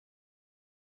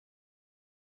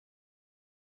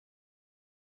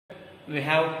We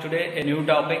have today a new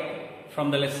topic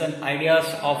from the lesson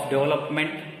Ideas of Development.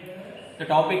 The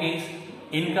topic is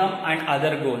Income and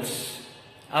Other Goals.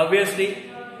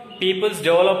 Obviously, people's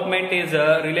development is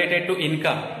related to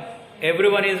income.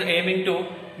 Everyone is aiming to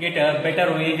get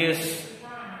better wages,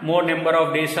 more number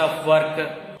of days of work,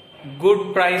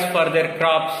 good price for their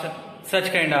crops,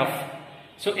 such kind of.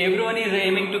 So everyone is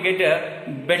aiming to get a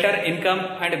better income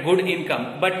and good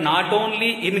income. But not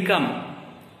only income,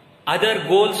 other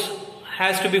goals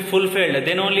has to be fulfilled,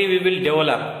 then only we will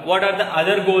develop. What are the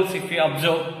other goals if we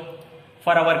observe?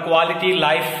 For our quality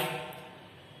life,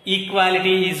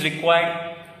 equality is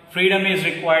required, freedom is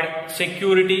required,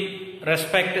 security,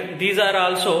 respect, these are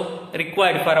also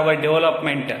required for our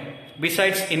development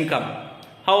besides income.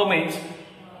 How means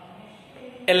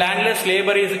a landless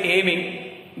laborer is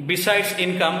aiming besides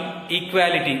income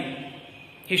equality.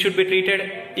 He should be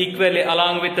treated equally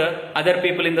along with other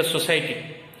people in the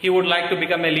society. He would like to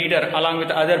become a leader along with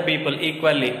other people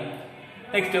equally.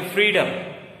 Next, freedom.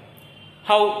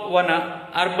 How one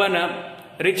urban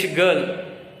rich girl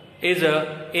is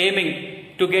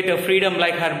aiming to get a freedom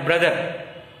like her brother.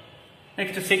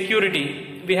 Next,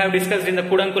 security. We have discussed in the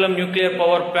Kudankulam nuclear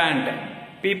power plant.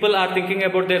 People are thinking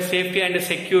about their safety and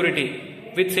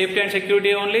security. With safety and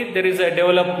security only, there is a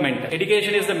development.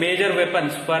 Education is the major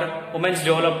weapons for women's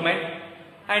development.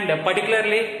 And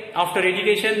particularly after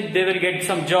education, they will get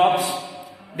some jobs,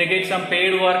 they get some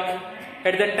paid work.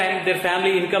 At that time, their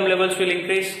family income levels will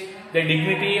increase, the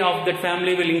dignity of that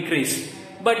family will increase.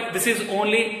 But this is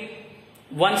only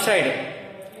one side.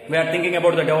 We are thinking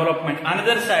about the development.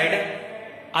 Another side,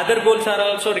 other goals are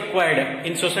also required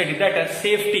in society, that is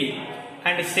safety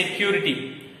and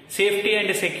security. Safety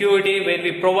and security, when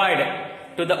we provide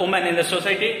to the women in the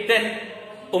society, then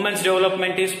women's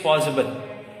development is possible.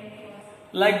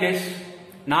 Like this,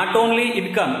 not only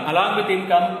income, along with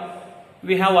income,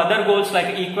 we have other goals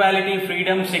like equality,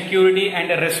 freedom, security and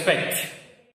respect.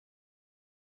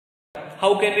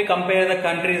 How can we compare the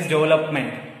country's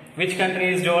development? Which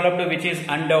country is developed, which is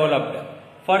undeveloped?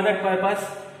 For that purpose,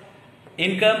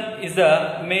 income is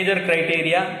the major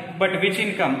criteria, but which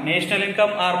income? National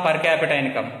income or per capita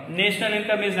income? National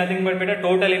income is nothing but the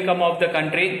total income of the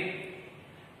country.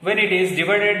 When it is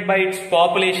divided by its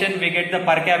population, we get the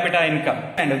per capita income.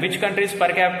 And which country's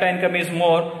per capita income is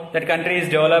more, that country is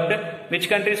developed. Which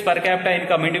country's per capita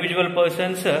income, individual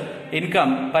person's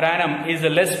income per annum is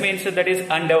less, means that is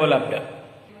undeveloped.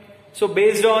 So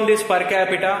based on this per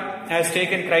capita has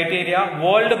taken criteria,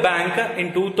 World Bank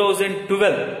in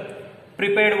 2012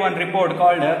 prepared one report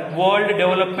called World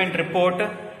Development Report.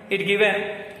 It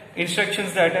given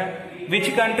instructions that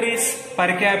which country's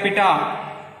per capita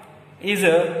is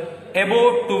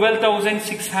above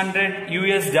 12,600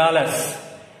 US dollars.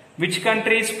 Which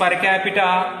country's per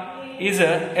capita is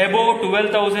above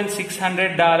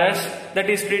 12,600 dollars, that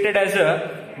is treated as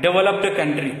a developed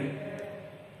country.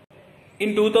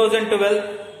 In 2012,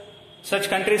 such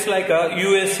countries like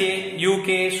USA,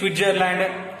 UK,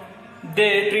 Switzerland,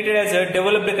 they treated as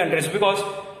developed countries because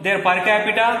their per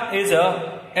capita is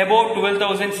about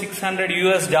 12,600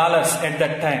 US dollars at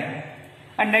that time.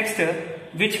 And next,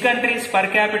 which country's per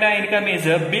capita income is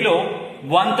below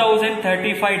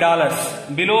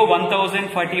 $1,035? Below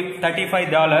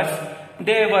 $1,035,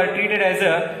 they were treated as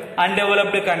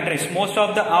undeveloped countries. Most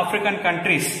of the African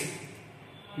countries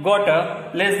got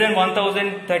less than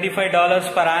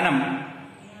 $1,035 per annum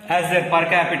as their per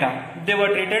capita. They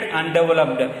were treated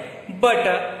undeveloped. But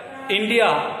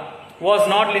India was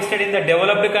not listed in the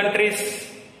developed countries,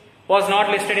 was not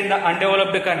listed in the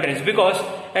undeveloped countries, because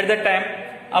at that time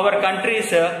our country's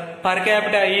per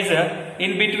capita is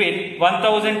in between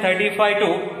 1,035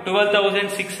 to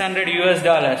 12,600 US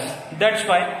dollars. That's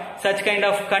why such kind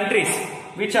of countries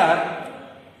which are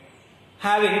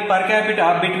having per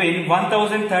capita between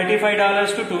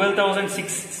 $1,035 to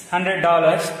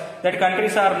 $12,600, that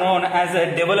countries are known as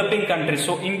developing countries.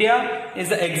 So India is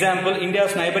the example.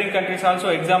 India's neighboring countries also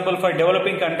example for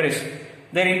developing countries.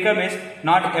 Their income is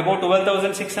not above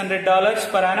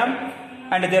 $12,600 per annum,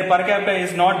 and their per capita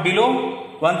is not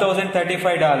below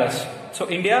 $1,035. So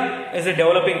India is a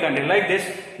developing country. Like this,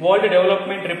 World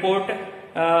Development Report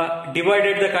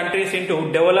divided the countries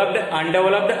into developed,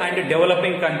 undeveloped and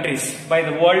developing countries by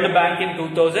the World Bank in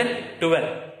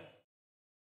 2012.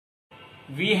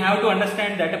 We have to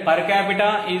understand that per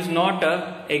capita is not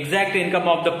exact income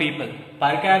of the people.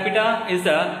 Per capita is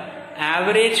the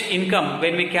average income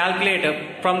when we calculate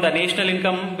from the national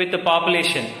income with the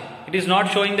population. It is not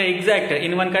showing the exact.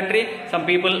 In one country, some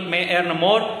people may earn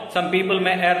more, some people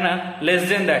may earn less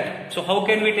than that. So how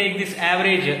can we take this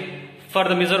average for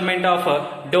the measurement of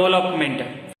development?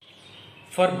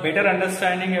 For better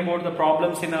understanding about the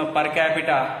problems in a per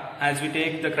capita, as we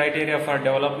take the criteria for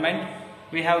development,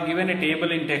 we have given a table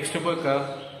in textbook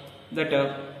that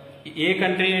A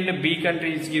country and B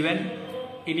country is given.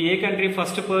 In A country,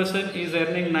 first person is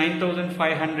earning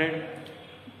 9,500,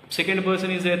 second person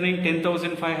is earning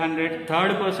 10,500,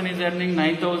 third person is earning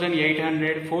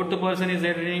 9,800, fourth person is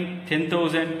earning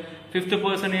 10,000, fifth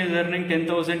person is earning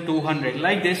 10,200.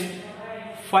 Like this,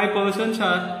 5 persons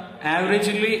are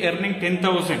averagely earning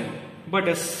 10,000. But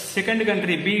a second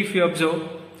country B, if you observe,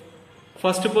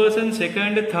 first person,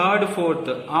 second, third, fourth,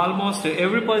 almost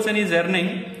every person is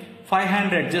earning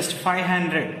 500, just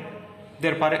 500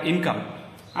 their per income.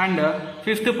 And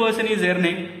fifth person is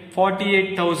earning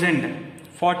 48,000.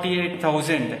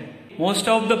 48,000. Most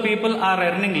of the people are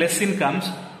earning less incomes.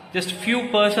 Just few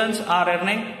persons are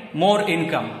earning more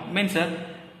income. Means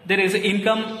there is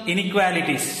income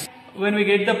inequalities. When we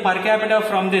get the per capita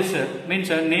from this, means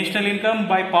national income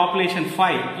by population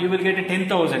 5, you will get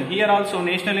 10,000. Here also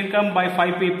national income by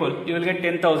 5 people, you will get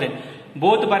 10,000.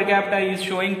 Both per capita is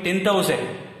showing 10,000.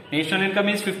 National income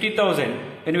is 50,000.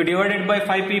 When you divide it by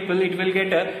 5 people, it will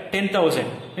get 10,000.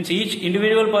 Means each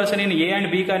individual person in A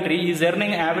and B country is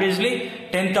earning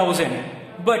averagely 10,000.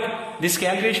 But this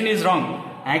calculation is wrong.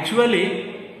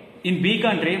 Actually, in B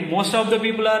country, most of the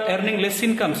people are earning less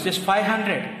incomes, just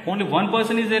 500. Only one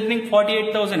person is earning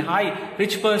 48,000, high,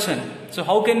 rich person. So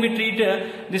how can we treat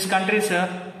this country's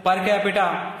per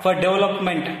capita for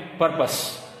development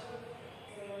purpose?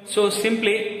 So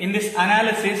simply in this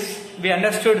analysis, we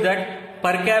understood that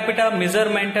per capita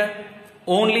measurement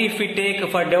only if we take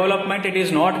for development, it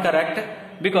is not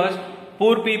correct, because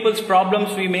poor people's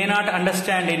problems we may not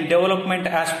understand in development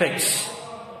aspects.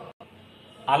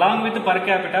 Along with the per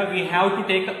capita, we have to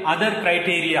take other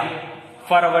criteria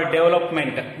for our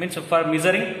development, means for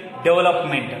measuring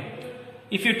development.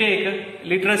 If you take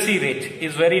literacy rate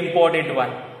is very important one,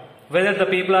 whether the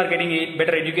people are getting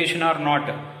better education or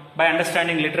not. By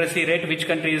understanding literacy rate, which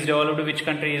country is developed, which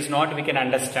country is not, we can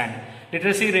understand.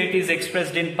 Literacy rate is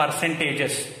expressed in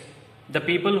percentages. The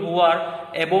people who are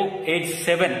above age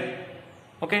 7,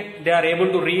 okay, they are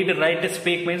able to read, write,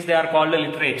 speak, means they are called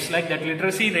literates. Like that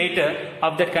literacy rate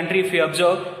of that country, if you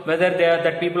observe whether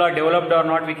that people are developed or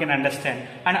not, we can understand.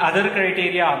 And other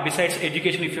criteria besides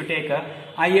education, if you take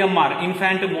IMR,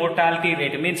 infant mortality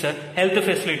rate, means health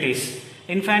facilities.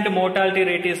 Infant mortality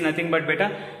rate is nothing but better.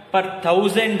 Per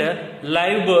 1,000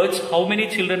 live births, how many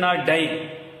children are dying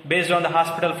based on the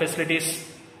hospital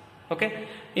facilities? Okay,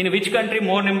 in which country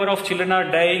more number of children are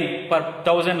dying per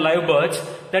 1,000 live births,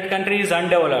 that country is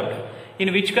undeveloped.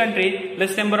 In which country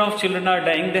less number of children are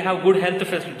dying, they have good health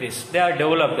facilities, they are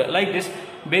developed. Like this,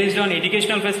 based on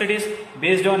educational facilities,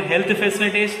 based on health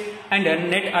facilities, and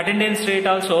net attendance rate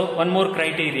also one more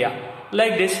criteria.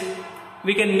 Like this,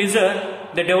 we can measure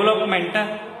the development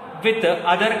with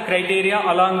other criteria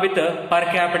along with per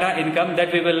capita income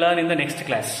that we will learn in the next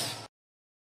class.